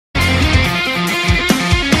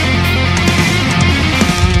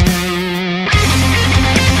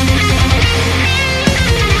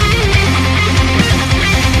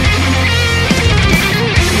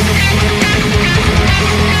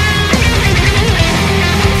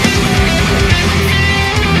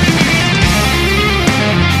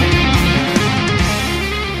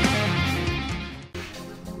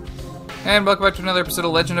And welcome back to another episode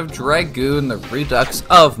of Legend of Dragoon, the redux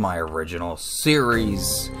of my original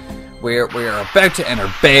series. We are about to enter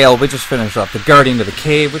Bale. We just finished off the Guardian of the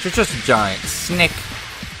Cave, which is just a giant snake.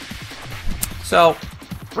 So,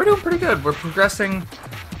 we're doing pretty good. We're progressing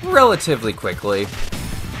relatively quickly.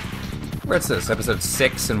 What's this, episode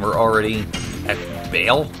 6, and we're already at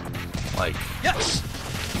Bale? Like, yes.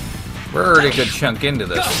 We're already a good chunk into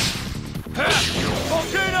this.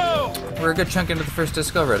 We're a good chunk into the first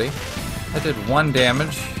disc already. That did 1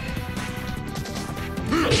 damage.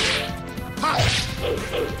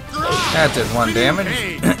 That did 1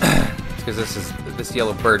 damage. Because this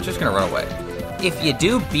yellow bird's just gonna run away. If you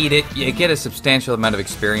do beat it, you get a substantial amount of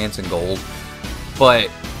experience and gold. But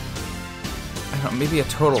I don't know, maybe a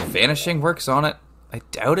total vanishing works on it. I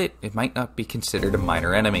doubt it. It might not be considered a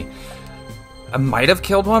minor enemy. I might have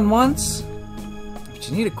killed one once, but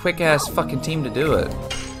you need a quick ass fucking team to do it.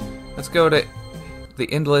 Let's go to the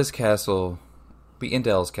Indels Castle. The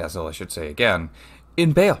Indels Castle, I should say again.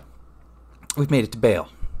 In Bale. We've made it to Bale.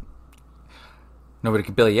 Nobody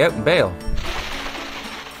can bail you out in Bale.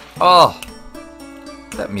 Oh,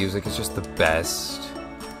 that music is just the best.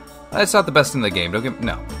 It's not the best in the game. Don't get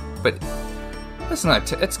no, but that's not.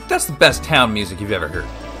 That's the best town music you've ever heard.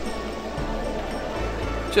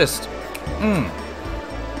 Just,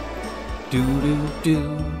 do do do.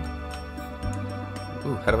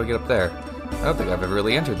 Ooh, how do I get up there? I don't think I've ever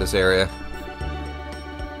really entered this area.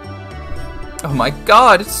 Oh my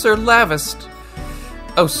god, it's Sir Lavist.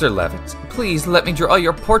 Oh, Sir Lavist, please let me draw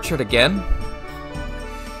your portrait again.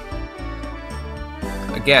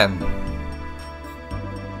 Again.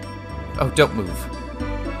 Oh, don't move.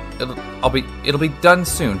 It'll be done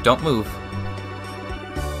soon. Don't move.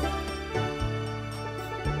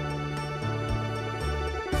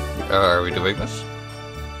 Are we doing this?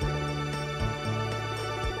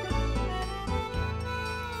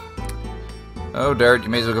 Oh, Dart, you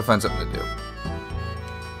may as well go find something to do.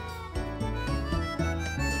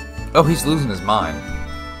 Oh, he's losing his mind.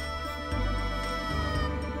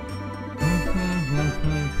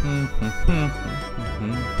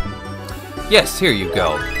 Yes, here you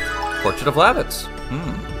go. Portrait of Lavitz.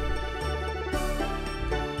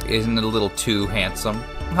 Isn't it a little too handsome?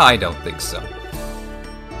 I don't think so.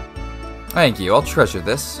 Thank you, I'll treasure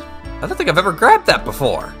this. I don't think I've ever grabbed that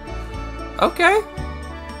before. Okay.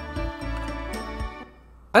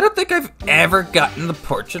 I don't think I've ever gotten the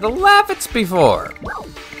Portrait of Lavitz before.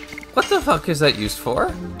 What the fuck is that used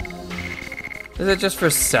for? Is it just for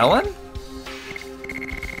selling?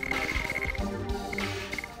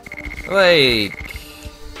 Like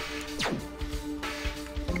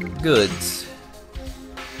goods.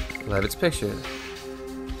 Lavitz picture.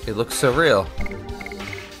 It looks so real.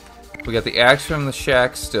 We got the axe from the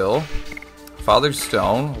shack still. Father's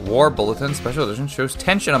Stone, War Bulletin, Special Edition, shows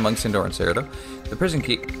tension among Sindor and Cerato. The prison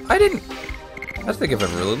key. I don't think I've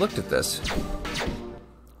ever really looked at this.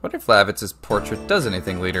 Wonder if Lavitz's portrait does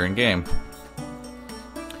anything later in game.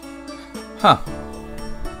 Huh.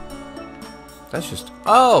 That's just.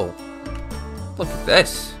 Oh! Look at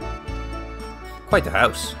this. Quite the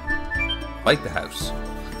house. Quite the house.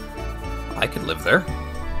 I could live there.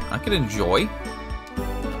 I could enjoy.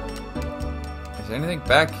 Is there anything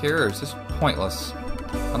back here, or is this pointless?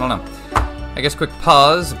 I don't know. I guess quick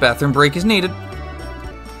pause. Bathroom break is needed.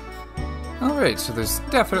 Alright, so there's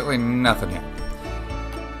definitely nothing here.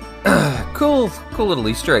 Cool little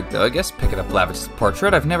Easter egg, though. I guess picking up Lavitz's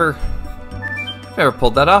portrait. I've never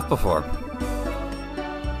pulled that off before.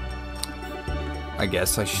 I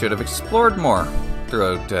guess I should have explored more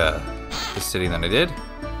throughout the city than I did.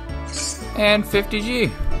 And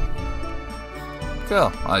 50G.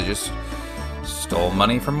 Cool. I just stole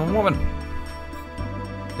money from a woman.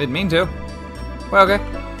 Didn't mean to. Well, okay.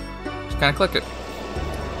 Just kind of clicked it.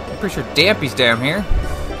 I'm pretty sure Dampy's down here.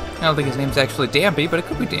 I don't think his name's actually Dampy, but it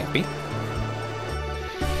could be Dampy.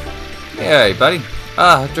 Hey, buddy.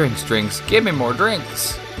 Drinks. Give me more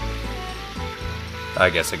drinks.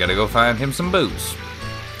 I guess I gotta go find him some booze.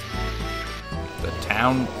 The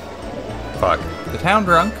town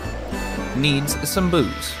drunk needs some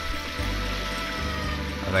booze.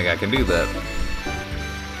 I think I can do that.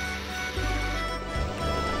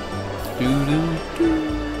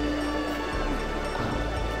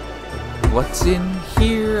 What's in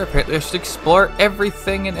here? Apparently I should explore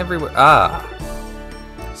everything and everywhere. Ah.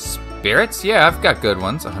 Spirits? Yeah, I've got good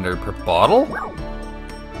ones. 100 per bottle.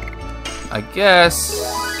 I guess.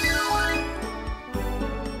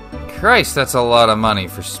 Christ, that's a lot of money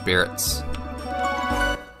for spirits.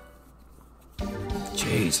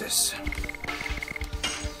 Jesus.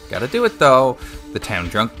 Gotta do it though. The town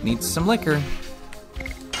drunk needs some liquor.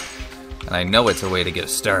 And I know it's a way to get a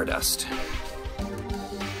Stardust.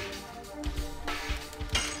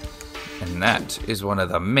 And that is one of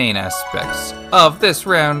the main aspects of this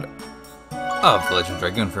round of The Legend of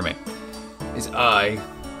Dragoon for me. Is I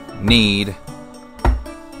need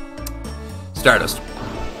Stardust.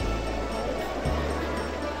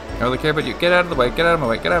 I don't really care about you. Get out of the way, get out of my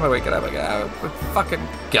way, get out of my way, get out of my way, get out of my way. Fucking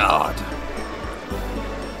God.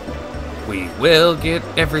 We will get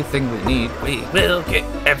everything we need. We will get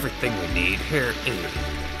everything we need. Here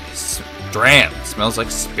is Dram. Smells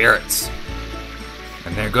like spirits.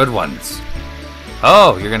 And they're good ones.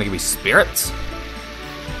 Oh, you're gonna give me spirits?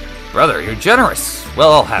 Brother, you're generous.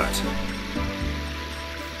 Well, I'll have it.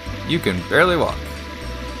 You can barely walk.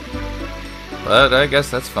 But I guess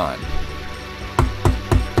that's fine.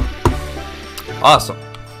 Awesome.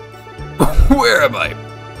 Where am I?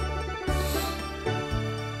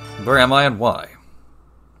 Where am I and why?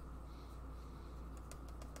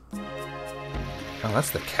 Oh,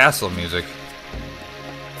 that's the castle music.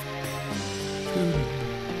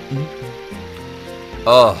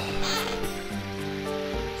 Oh.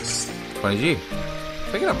 20G.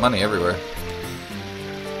 Picking up money everywhere.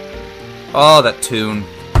 Oh, that tune.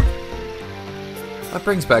 That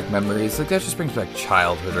brings back memories. Like, that just brings back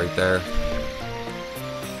childhood right there.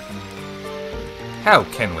 How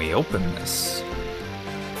can we open this?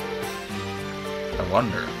 I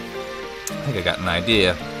wonder. I think I got an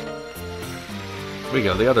idea. We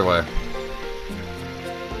go the other way.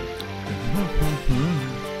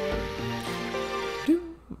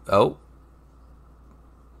 Oh.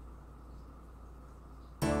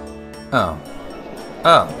 Oh.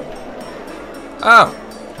 Oh. Oh.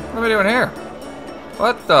 What am I doing here?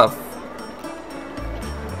 What the f...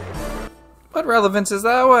 What relevance is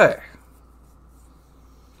that way?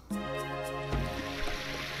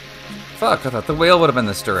 Fuck, I thought the whale would have been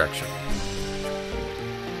this direction.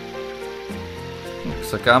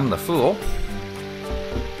 Looks like I'm the fool.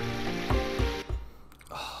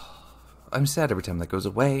 Oh, I'm sad every time that goes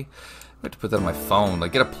away. I have to put that on my phone.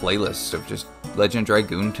 Like, get a playlist of just Legend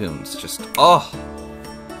Dragoon tunes. Just, oh.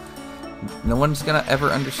 No one's gonna ever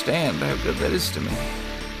understand how good that is to me.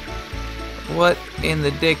 What in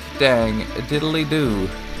the dick dang diddly do?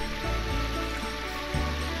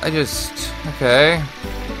 I just, okay.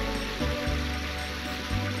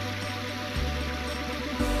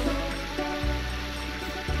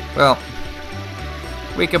 Well,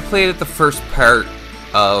 we completed the first part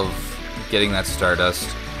of getting that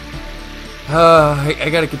Stardust. I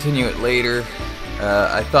gotta continue it later.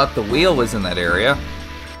 I thought the wheel was in that area.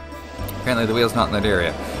 Apparently the wheel's not in that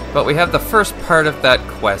area. But we have the first part of that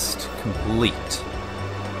quest complete.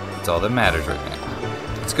 That's all that matters right now.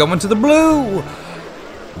 Let's go into the blue!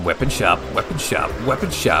 Weapon shop, weapon shop,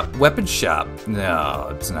 weapon shop, weapon shop. No,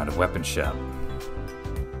 it's not a weapon shop.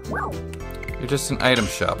 You're just an item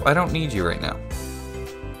shop. I don't need you right now.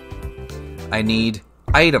 I need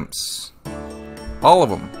items. All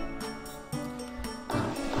of them.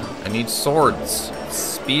 I need swords,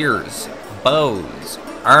 spears, bows,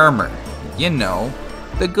 armor. You know,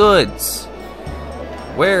 the goods.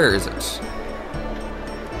 Where is it?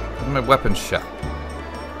 Where's my weapon shop?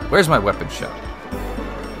 Where's my weapon shop?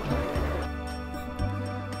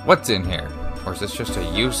 What's in here? Or is this just a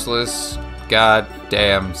useless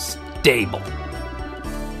goddamn stable?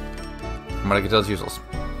 From what I can tell, it's useless.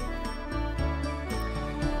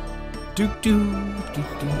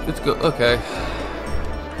 Let's go. Okay.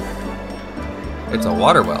 It's a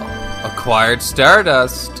water well. Acquired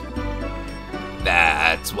Stardust.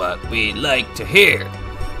 That's what we like to hear.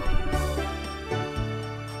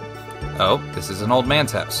 Oh, this is an old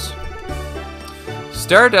man's house.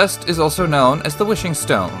 Stardust is also known as the Wishing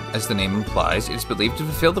Stone. As the name implies, it is believed to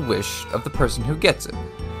fulfill the wish of the person who gets it.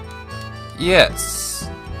 Yes.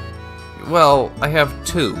 Well, I have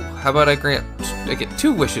two. How about I get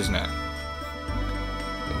 2 wishes now?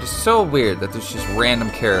 It is so weird that there's just random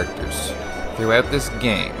characters throughout this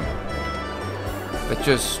game that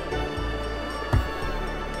just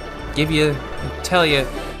tell you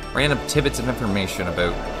random tidbits of information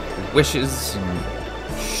about wishes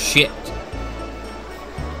and shit.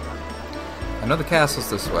 I know the castle's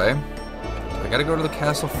this way. So I gotta go to the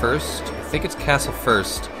castle first. I think it's castle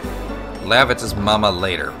first. Lavitz' mama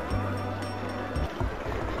later.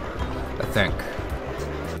 I think.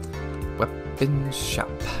 Weapon shop.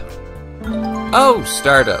 Oh,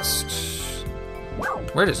 Stardust.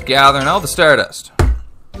 We're just gathering all the Stardust. I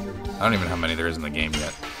don't even know how many there is in the game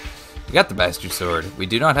yet. We got the Master Sword. We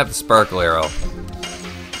do not have the Sparkle Arrow.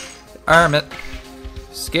 Armit.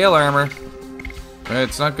 Scale armor.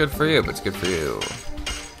 It's not good for you, but it's good for you.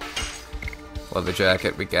 Leather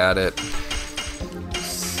jacket, we got it.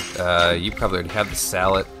 You probably already have the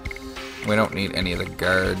salad. We don't need any of the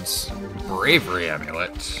guards. Bravery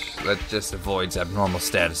amulet. That just avoids abnormal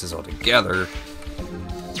statuses altogether.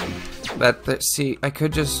 See, I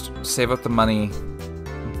could just save up the money,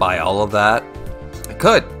 buy all of that. I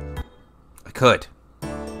could.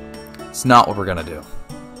 It's not what we're gonna do.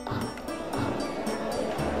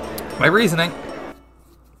 My reasoning,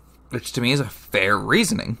 which to me is a fair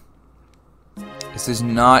reasoning, this is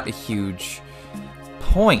not a huge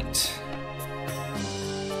point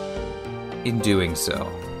in doing so.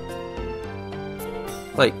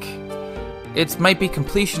 Like, it might be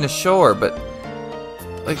completion ashore, but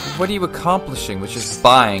like, what are you accomplishing with just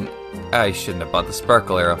buying? I shouldn't have bought the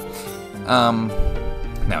sparkle arrow.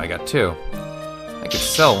 Now I got 2. I could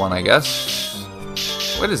sell one, I guess.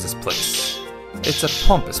 What is this place? It's a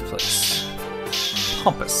pompous place.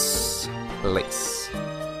 Pompous place.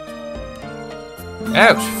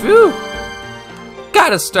 Ouch! Phew!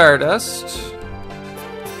 Got a Stardust!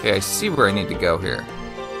 Okay, I see where I need to go here.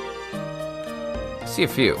 I see a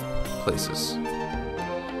few places.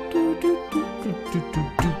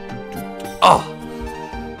 Oh!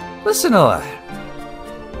 Listen to that!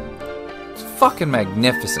 It's fucking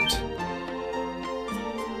magnificent.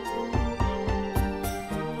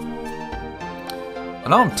 I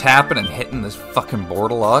know I'm tapping and hitting this fucking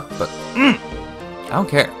board a lot, but I don't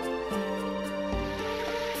care.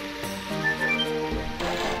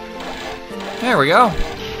 There we go.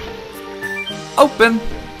 Open!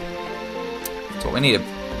 That's what we needed.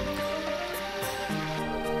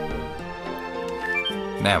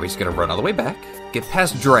 Now we just gotta run all the way back, get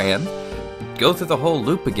past Dran, go through the whole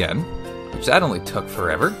loop again, which that only took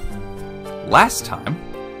forever. Last time.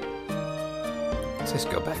 Let's just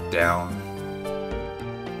go back down.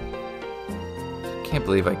 Can't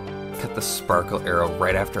believe I cut the sparkle arrow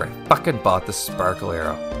right after I fucking bought the sparkle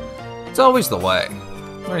arrow. It's always the way.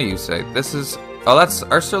 What do you say? This is... Oh, that's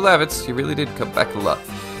our Sir Levitz. He really did come back alive.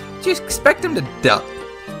 Did you expect him to die?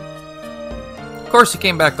 Of course he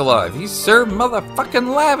came back alive. He's Sir motherfucking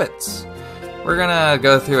Levitz. We're gonna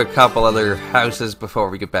go through a couple other houses before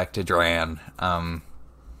we get back to Dran. Gotta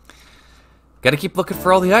keep looking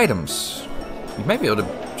for all the items. You might be able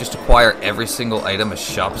to just acquire every single item a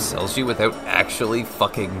shop sells you without actually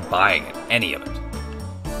fucking buying it, any of it.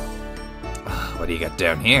 What do you got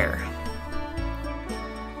down here?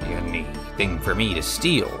 You got anything for me to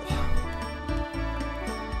steal?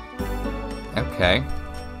 Okay.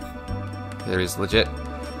 There is legit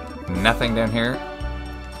nothing down here.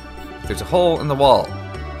 There's a hole in the wall.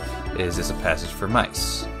 Is this a passage for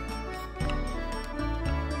mice?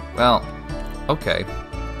 Well, okay.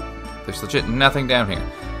 There's legit nothing down here.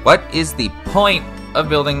 What is the point of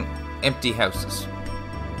building empty houses?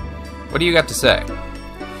 What do you got to say?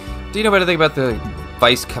 Do you know anything about the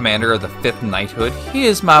Vice Commander of the 5th Knighthood? He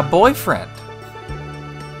is my boyfriend.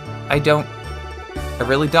 I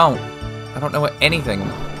really don't. I don't know anything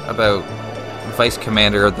about Vice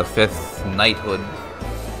Commander of the 5th Knighthood.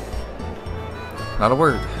 Not a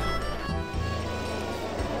word.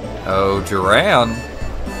 Oh, Duran.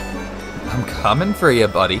 I'm coming for you,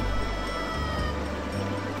 buddy.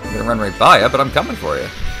 I'm gonna run right by you, but I'm coming for you.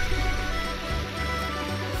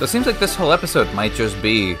 So it seems like this whole episode might just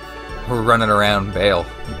be we're running around Bale,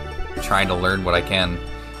 trying to learn what I can,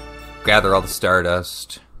 gather all the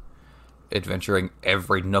Stardust, adventuring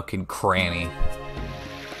every nook and cranny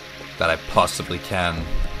that I possibly can.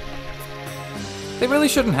 They really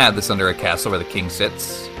shouldn't have this under a castle where the king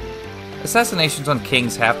sits. Assassinations on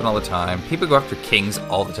kings happen all the time. People go after kings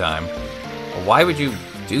all the time. Why would you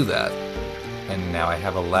do that? And now I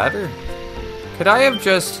have a ladder? Could I have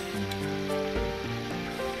just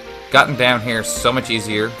gotten down here so much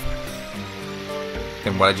easier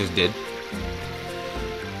than what I just did?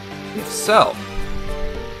 If so,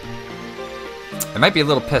 I might be a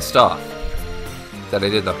little pissed off that I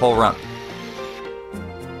did the whole run.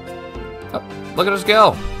 Oh, look at us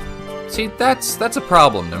go. See, that's a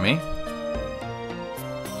problem to me.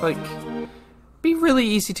 Like, be really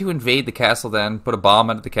easy to invade the castle then, put a bomb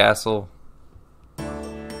into the castle,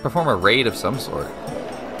 perform a raid of some sort.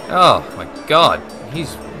 Oh my god,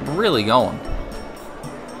 he's really going.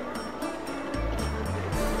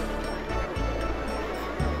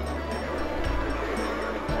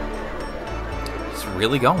 He's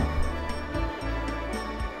really going.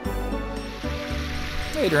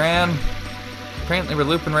 Hey, Duran. Apparently we're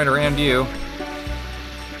looping right around you.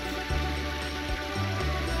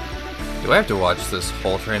 Do I have to watch this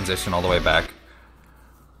whole transition all the way back?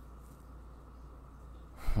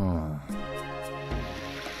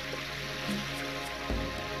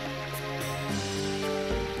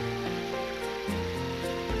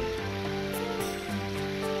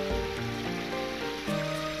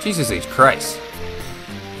 Jesus H. Christ.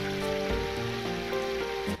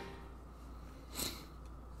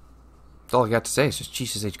 That's all I got to say is just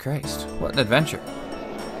Jesus H. Christ. What an adventure.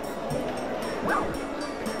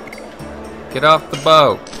 Get off the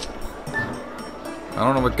boat. I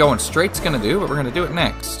don't know what going straight's gonna do, but we're gonna do it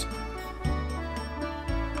next.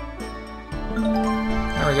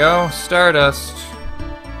 There we go. Stardust.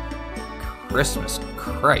 Christmas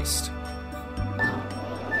Christ.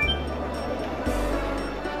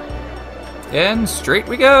 And straight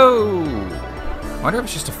we go! I wonder if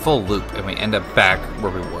it's just a full loop and we end up back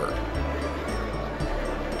where we were.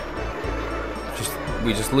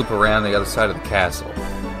 We just loop around the other side of the castle.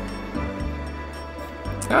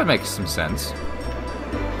 That would make some sense.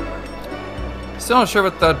 Still not sure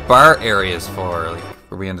what that bar area is for, like,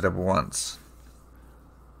 where we ended up once.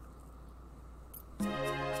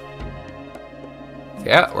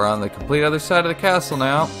 Yeah, we're on the complete other side of the castle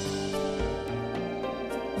now.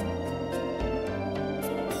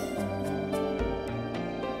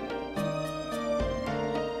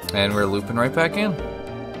 And we're looping right back in.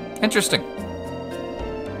 Interesting.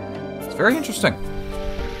 It's very interesting.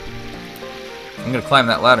 I'm gonna climb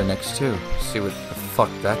that ladder next too. See what the fuck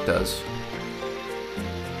that does.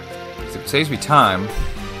 If it saves me time,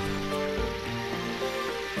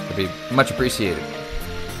 it'd be much appreciated.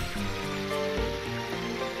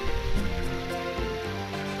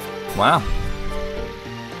 Wow.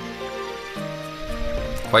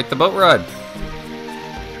 Quite the boat ride.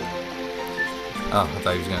 Oh, I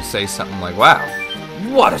thought he was going to say something like, wow,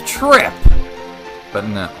 what a trip! But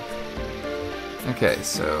no. Okay,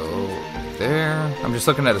 so there. I'm just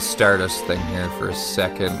looking at a Stardust thing here for a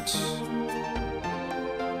second.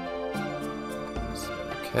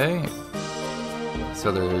 Okay.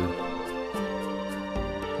 So there.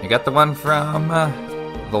 I got the one from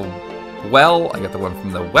the well. I got the one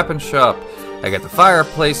from the weapon shop. I got the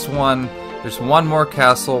fireplace one. There's one more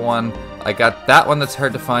castle one. I got that one that's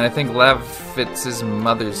hard to find. I think Levitz's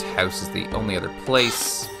mother's house is the only other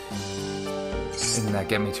place. Didn't that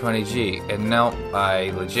get me 20G? And no,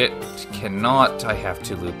 I legit cannot. I have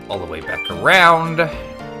to loop all the way back around.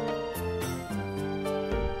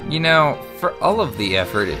 You know, for all of the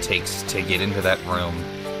effort it takes to get into that room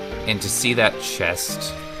and to see that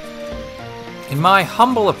chest, in my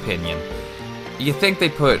humble opinion, you think they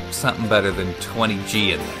put something better than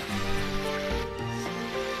 20G in there.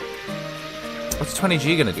 What's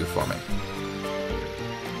 20G gonna do for me?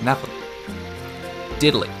 Nothing.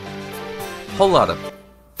 Diddly. Whole lot of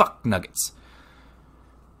fuck nuggets.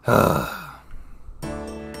 So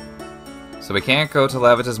we can't go to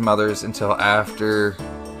Levitz's mother's until after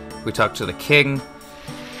we talk to the king,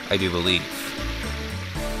 I do believe.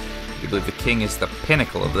 I do believe the king is the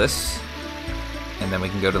pinnacle of this. And then we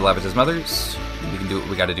can go to Levitz's mother's. We can do what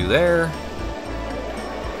we gotta do there.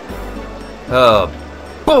 Oh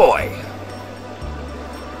boy!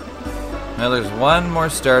 Now there's one more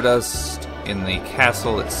Stardust in the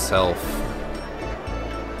castle itself.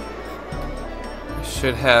 I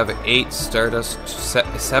should have 8 Stardust,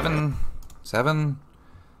 seven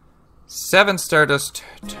Stardust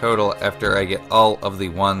total after I get all of the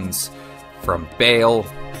ones from Bale.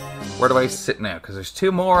 Where do I sit now? Because there's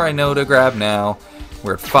 2 more I know to grab now.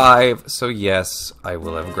 We're at 5, so yes, I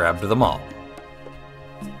will have grabbed them all.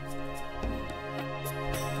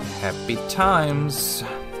 Happy times.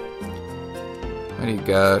 What do you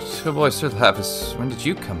got? Oh boy, Sir Lapis, when did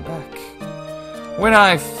you come back? When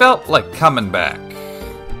I felt like coming back.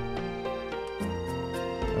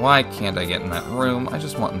 Why can't I get in that room? I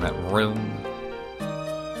just want in that room.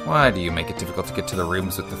 Why do you make it difficult to get to the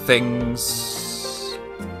rooms with the things?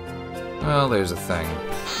 Well, there's a thing.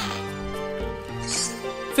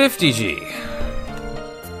 50G.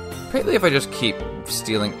 Apparently if I just keep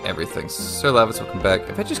stealing everything, Sir Lavis will come back.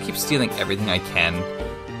 If I just keep stealing everything I can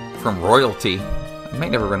from royalty, I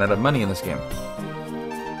might never run out of money in this game.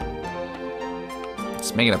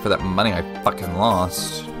 Just making up for that money I fucking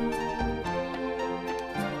lost.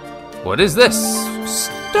 What is this?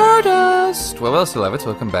 Stardust! Well, Sir Levitz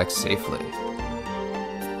will come back safely.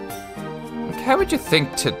 Like, how would you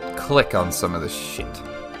think to click on some of this shit?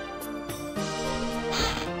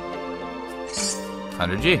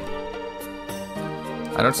 100G.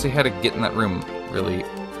 I don't see how to get in that room, really,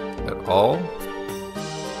 at all.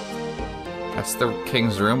 That's the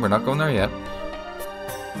king's room. We're not going there yet.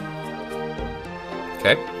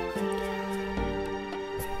 Okay.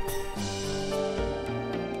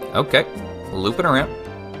 Okay. Looping around.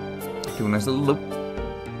 Doing this little loop.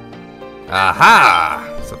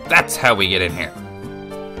 Aha! So that's how we get in here.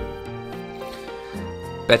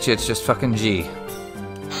 Betcha it's just fucking G.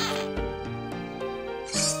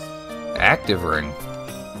 Active ring.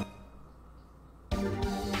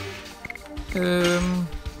 Okay.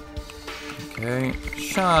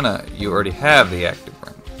 Shauna, you already have the active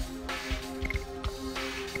ring.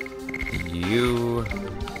 You...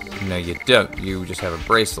 No, you don't. You just have a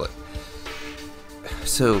bracelet.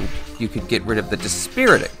 So, you could get rid of the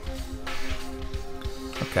dispiriting.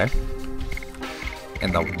 Okay.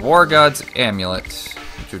 And the War God's Amulet,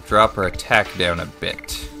 which would drop her attack down a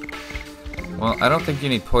bit. Well, I don't think you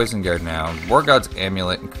need Poison Guard now. War God's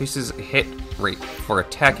Amulet increases hit rate for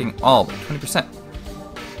attacking all by 20%.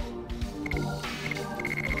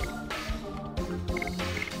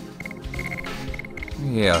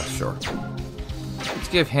 Yeah, sure. Let's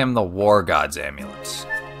give him the War God's Amulet.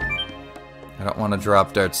 I don't want to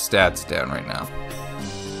drop Dart's stats down right now.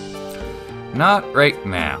 Not right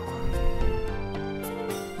now.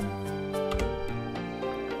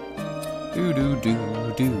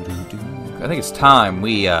 I think it's time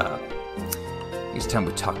we talk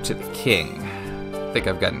to the king. I think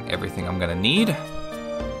I've gotten everything I'm gonna need.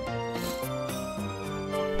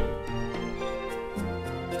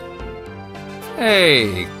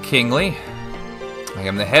 Hey, Kingly. I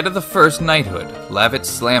am the head of the First Knighthood,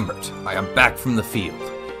 Lavitz Lambert. I am back from the field.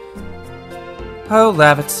 Oh,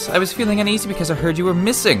 Lavitz, I was feeling uneasy because I heard you were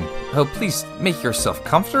missing. Oh, please make yourself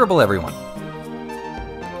comfortable, everyone.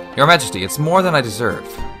 Your Majesty, it's more than I deserve.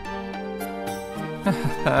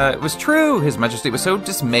 It was true. His Majesty was so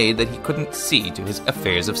dismayed that he couldn't see to his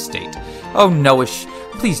affairs of state. Oh, Noish,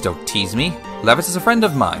 please don't tease me. Lavitz is a friend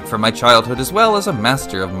of mine from my childhood as well as a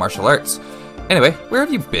master of martial arts. Anyway, where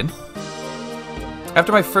have you been?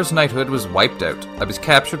 After my first knighthood was wiped out, I was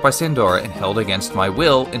captured by Sandora and held against my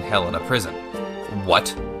will in Helena prison.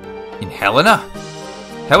 What? In Helena?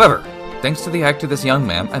 However, thanks to the act of this young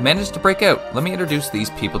man, I managed to break out. Let me introduce these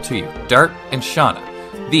people to you. Dart and Shauna.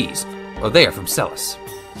 These, well, they are from Celis.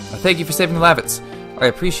 Thank you for saving Lavitz. I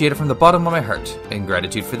appreciate it from the bottom of my heart. In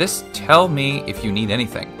gratitude for this, tell me if you need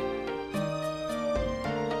anything.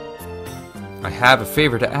 I have a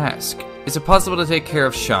favor to ask. Is it possible to take care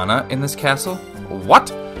of Shauna in this castle?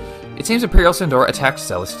 What? It seems Imperial Sandora attacked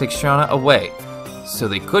Celis to take Shauna away, so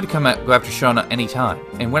they could go after Shauna anytime.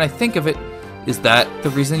 And when I think of it, is that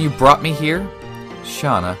the reason you brought me here?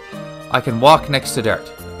 Shauna, I can walk next to Dart.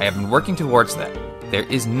 I have been working towards that. There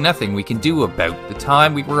is nothing we can do about the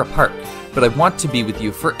time we were apart, but I want to be with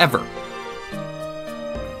you forever.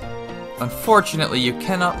 Unfortunately, you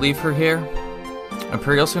cannot leave her here.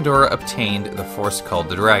 Imperial Sandora obtained the force called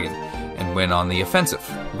the Dragon, and went on the offensive.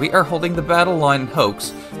 We are holding the battle line in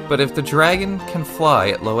Hoax, but if the dragon can fly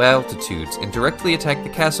at low altitudes and directly attack the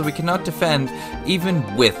castle, we cannot defend even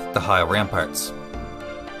with the high ramparts.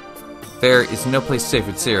 There is no place safe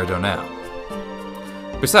in Cyrodiil now.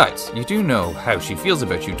 Besides, you do know how she feels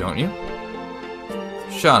about you, don't you?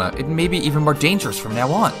 Shauna, it may be even more dangerous from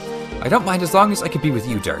now on. I don't mind as long as I can be with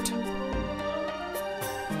you, Dart.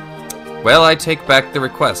 Well, I take back the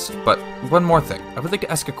request, but one more thing. I would like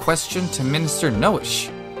to ask a question to Minister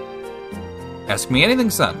Noish. Ask me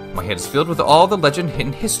anything, son. My head is filled with all the legend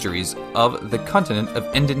hidden histories of the continent of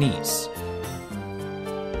Endonese.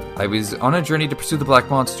 I was on a journey to pursue the Black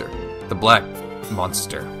Monster. The Black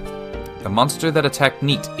Monster. The monster that attacked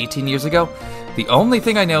Neat 18 years ago. The only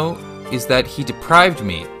thing I know is that he deprived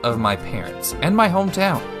me of my parents and my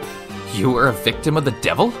hometown. You were a victim of the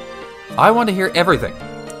devil? I want to hear everything.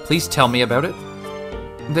 Please tell me about it.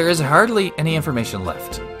 There is hardly any information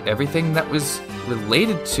left. Everything that was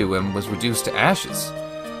related to him was reduced to ashes.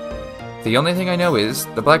 The only thing I know is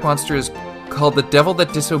the Black Monster is called the Devil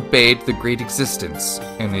that disobeyed the Great Existence,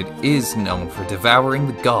 and it is known for devouring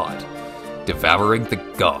the god. Devouring the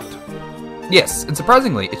god. Yes, and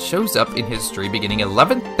surprisingly, it shows up in history beginning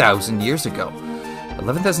 11,000 years ago.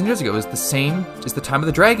 11,000 years ago is the same as the time of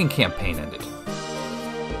the Dragon campaign ended.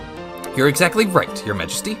 You're exactly right, Your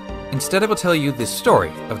Majesty. Instead, I will tell you the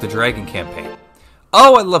story of the Dragon campaign.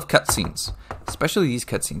 Oh, I love cutscenes. Especially these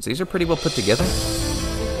cutscenes. These are pretty well put together.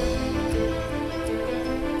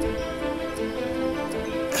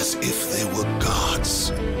 As if they were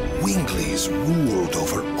gods, Winglies ruled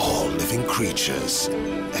over all living creatures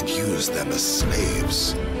and used them as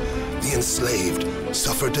slaves. The enslaved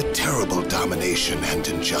suffered a terrible domination and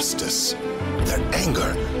injustice. Their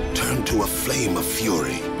anger turned to a flame of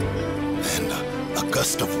fury. Then, a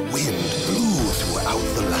gust of wind blew throughout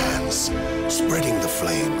the lands, spreading the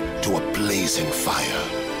flame to a blazing fire.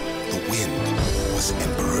 The wind was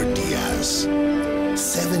Emperor Diaz.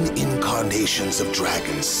 7 incarnations of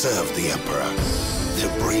dragons served the Emperor.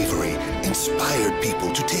 Their bravery inspired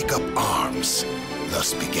people to take up arms.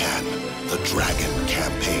 Thus began the Dragon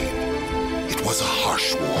campaign. It was a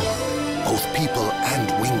harsh war. Both people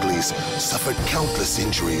and Winglies suffered countless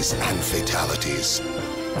injuries and fatalities.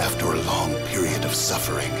 After a long period of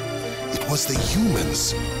suffering, it was the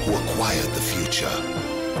humans who acquired the future.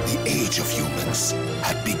 The age of humans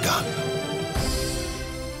had begun.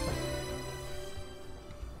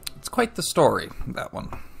 It's quite the story, that one.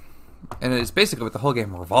 And it's basically what the whole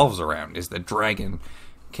game revolves around, is the Dragon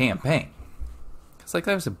campaign. It's like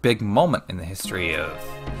that was a big moment in the history of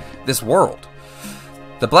this world.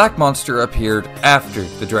 The Black Monster appeared after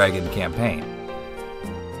the Dragon campaign.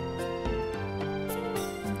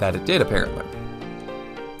 That it did, apparently.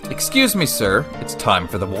 Excuse me, sir. It's time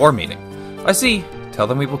for the war meeting. I see. Tell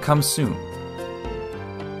them we will come soon.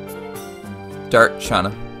 Dart,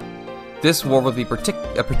 Shauna. This war will be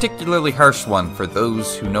a particularly harsh one for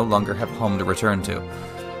those who no longer have a home to return to.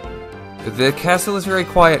 The castle is very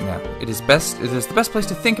quiet now. It is the best place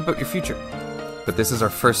to think about your future. But this is our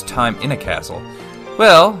first time in a castle.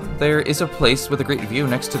 Well, there is a place with a great view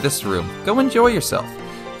next to this room. Go enjoy yourself.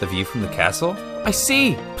 The view from the castle? I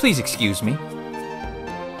see. Please excuse me.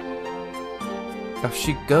 Off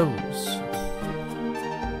she goes.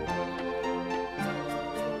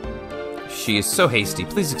 She is so hasty.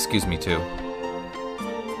 Please excuse me too.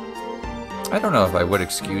 I don't know if I would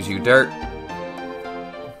excuse you, Dart.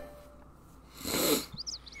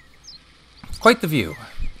 Quite the view.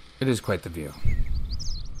 It is quite the view.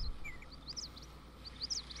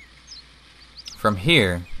 From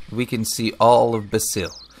here, we can see all of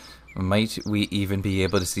Bale. Might we even be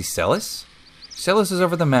able to see Celis? Celis is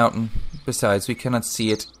over the mountain. Besides, we cannot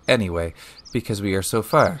see it anyway, because we are so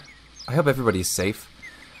far. I hope everybody is safe.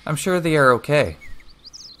 I'm sure they are okay.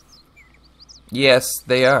 Yes,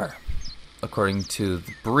 they are. According to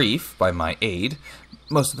the brief by my aide,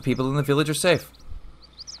 most of the people in the village are safe.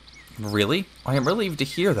 Really? I am relieved to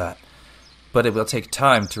hear that. But it will take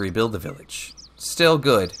time to rebuild the village. Still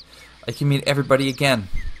good. I can meet everybody again.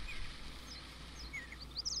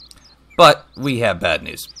 But we have bad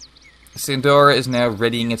news. Sandora is now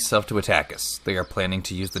readying itself to attack us. They are planning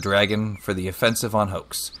to use the dragon for the offensive on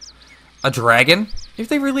Hoax. A dragon? If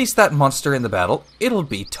they release that monster in the battle, it'll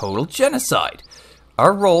be total genocide.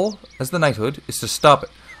 Our role as the knighthood is to stop it.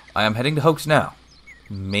 I am heading to Hoax now.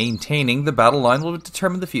 Maintaining the battle line will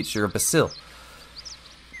determine the future of Bale.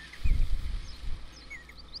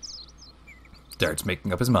 Dart's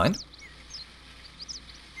making up his mind.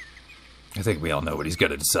 I think we all know what he's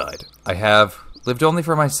going to decide. I have lived only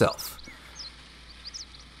for myself.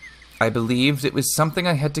 I believed it was something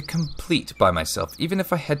I had to complete by myself, even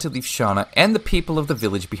if I had to leave Shauna and the people of the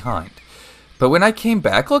village behind. But when I came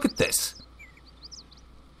back, look at this.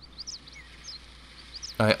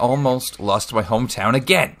 I almost lost my hometown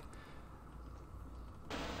again.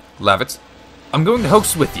 Lavitz, I'm going to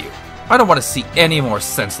Hoax with you. I don't want to see any more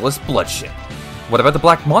senseless bloodshed. What about the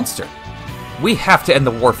Black Monster? We have to end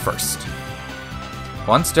the war first.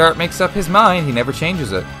 Once Dart makes up his mind, he never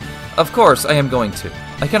changes it. Of course, I am going to.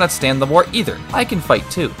 I cannot stand the war either. I can fight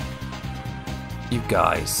too. You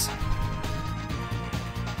guys.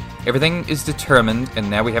 Everything is determined, and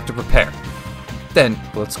now we have to prepare. Then,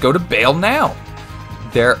 let's go to Bale now.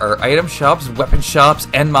 There are item shops, weapon shops,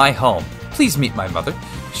 and my home. Please meet my mother.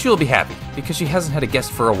 She'll be happy, because she hasn't had a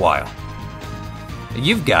guest for a while.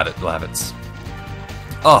 You've got it, Lavitz.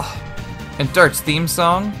 Oh, and Dart's theme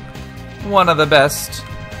song? One of the best.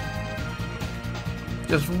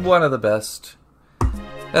 Just one of the best.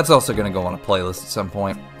 That's also going to go on a playlist at some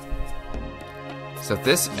point. So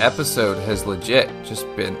this episode has legit just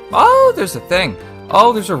been... Oh, there's a thing.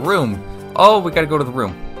 Oh, there's a room. Oh, we got to go to the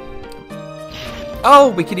room.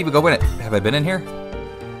 Oh, we can even go in it. Have I been in here?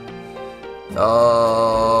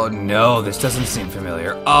 Oh, no, this doesn't seem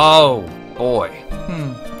familiar. Oh, boy.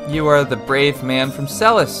 You are the brave man from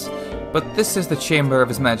Celis. But this is the chamber of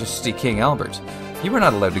His Majesty King Albert. You are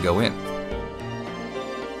not allowed to go in.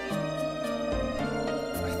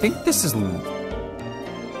 I think this is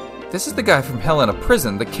the guy from hell in a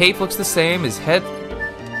prison. The cape looks the same, his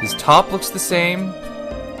top looks the same.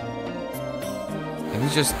 And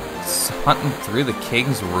he's just hunting through the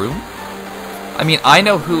king's room? I mean, I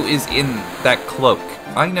know who is in that cloak.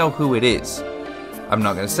 I know who it is. I'm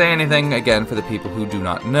not going to say anything, again, for the people who do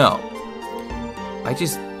not know. I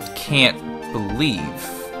just can't believe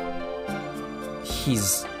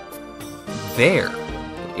he's there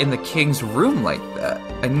in the king's room like that.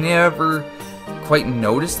 I never quite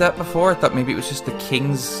noticed that before. I thought maybe it was just the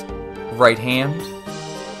king's right hand.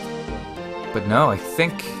 But no, I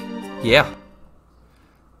think, yeah.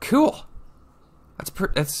 Cool.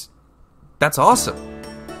 That's awesome.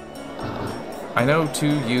 I know to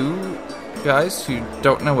you guys who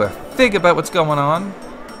don't know a thing about what's going on,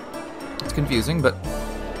 it's confusing, but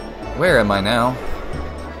where am I now?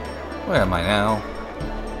 Where am I now?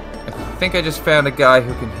 I think I just found a guy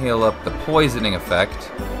who can heal up the poisoning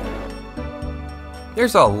effect.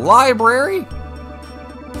 There's a library?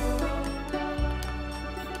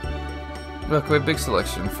 Look, we have a big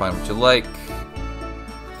selection. Find what you like.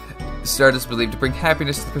 Stardust believed to bring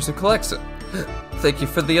happiness to the person who collects it. Thank you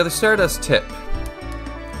for the other Stardust tip.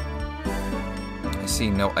 I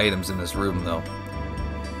see no items in this room, though.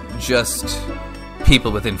 Just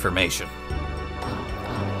people with information.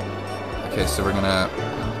 Okay, so we're gonna...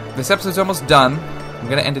 This episode's almost done. I'm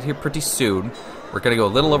gonna end it here pretty soon. We're gonna go a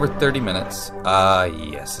little over 30 minutes.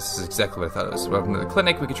 Yes, this is exactly what I thought it was. Welcome to the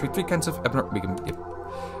clinic. We can treat 3 kinds of... We can...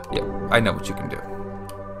 Yep, I know what you can do.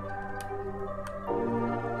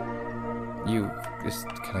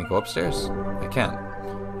 Can I go upstairs? I can.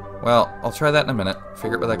 Well, I'll try that in a minute.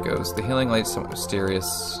 Figure out where that goes. The healing light is somewhat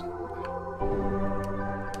mysterious.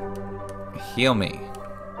 Heal me.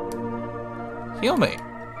 Heal me.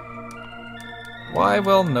 Why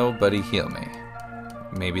will nobody heal me?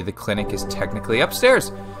 Maybe the clinic is technically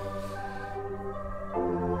upstairs.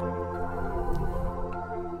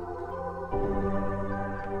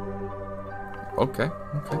 Okay,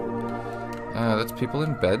 okay. That's people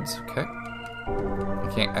in beds, okay.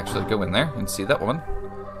 I can't actually go in there and see that one.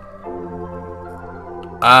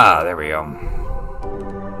 Ah, there we go.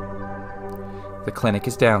 The clinic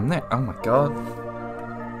is down there. Oh my god.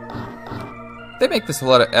 They make this a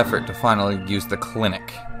lot of effort to finally use the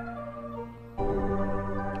clinic.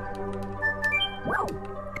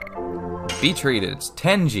 Be treated. It's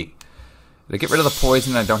 10G. To get rid of the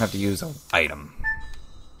poison, I don't have to use an item.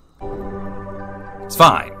 It's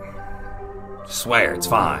fine. I swear, it's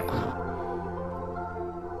fine.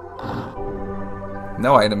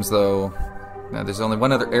 No items, though. Now, there's only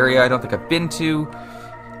one other area I don't think I've been to.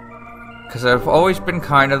 Because I've always been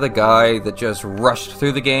kind of the guy that just rushed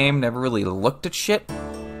through the game, never really looked at shit.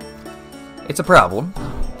 It's a problem.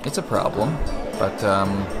 It's a problem. But,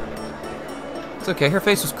 it's okay. Her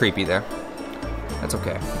face was creepy there. That's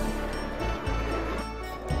okay.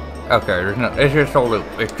 Okay, it's just a loop.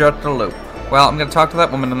 It's just a loop. Well, I'm going to talk to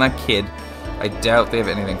that woman and that kid. I doubt they have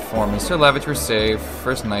anything for me. Sir Lavatory safe,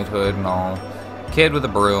 first knighthood and all. Kid with a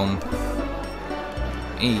broom.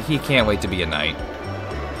 He can't wait to be a knight.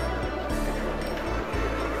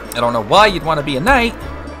 I don't know why you'd want to be a knight.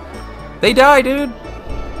 They die, dude.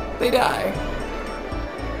 They die.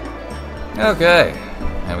 Okay.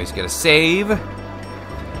 Now we just get a save.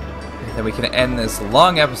 Then we can end this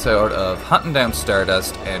long episode of hunting down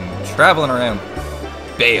Stardust and traveling around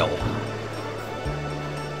Bale.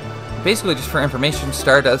 Basically just for information,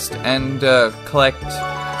 Stardust, and collect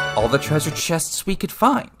all the treasure chests we could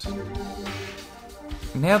find.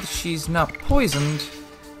 Now that she's not poisoned,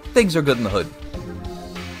 things are good in the hood.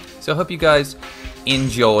 So I hope you guys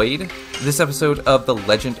enjoyed this episode of The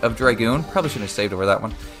Legend of Dragoon. Probably shouldn't have saved over that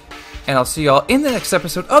one. And I'll see y'all in the next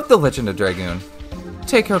episode of The Legend of Dragoon.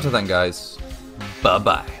 Take care till then, guys.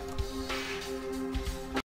 Bye-bye.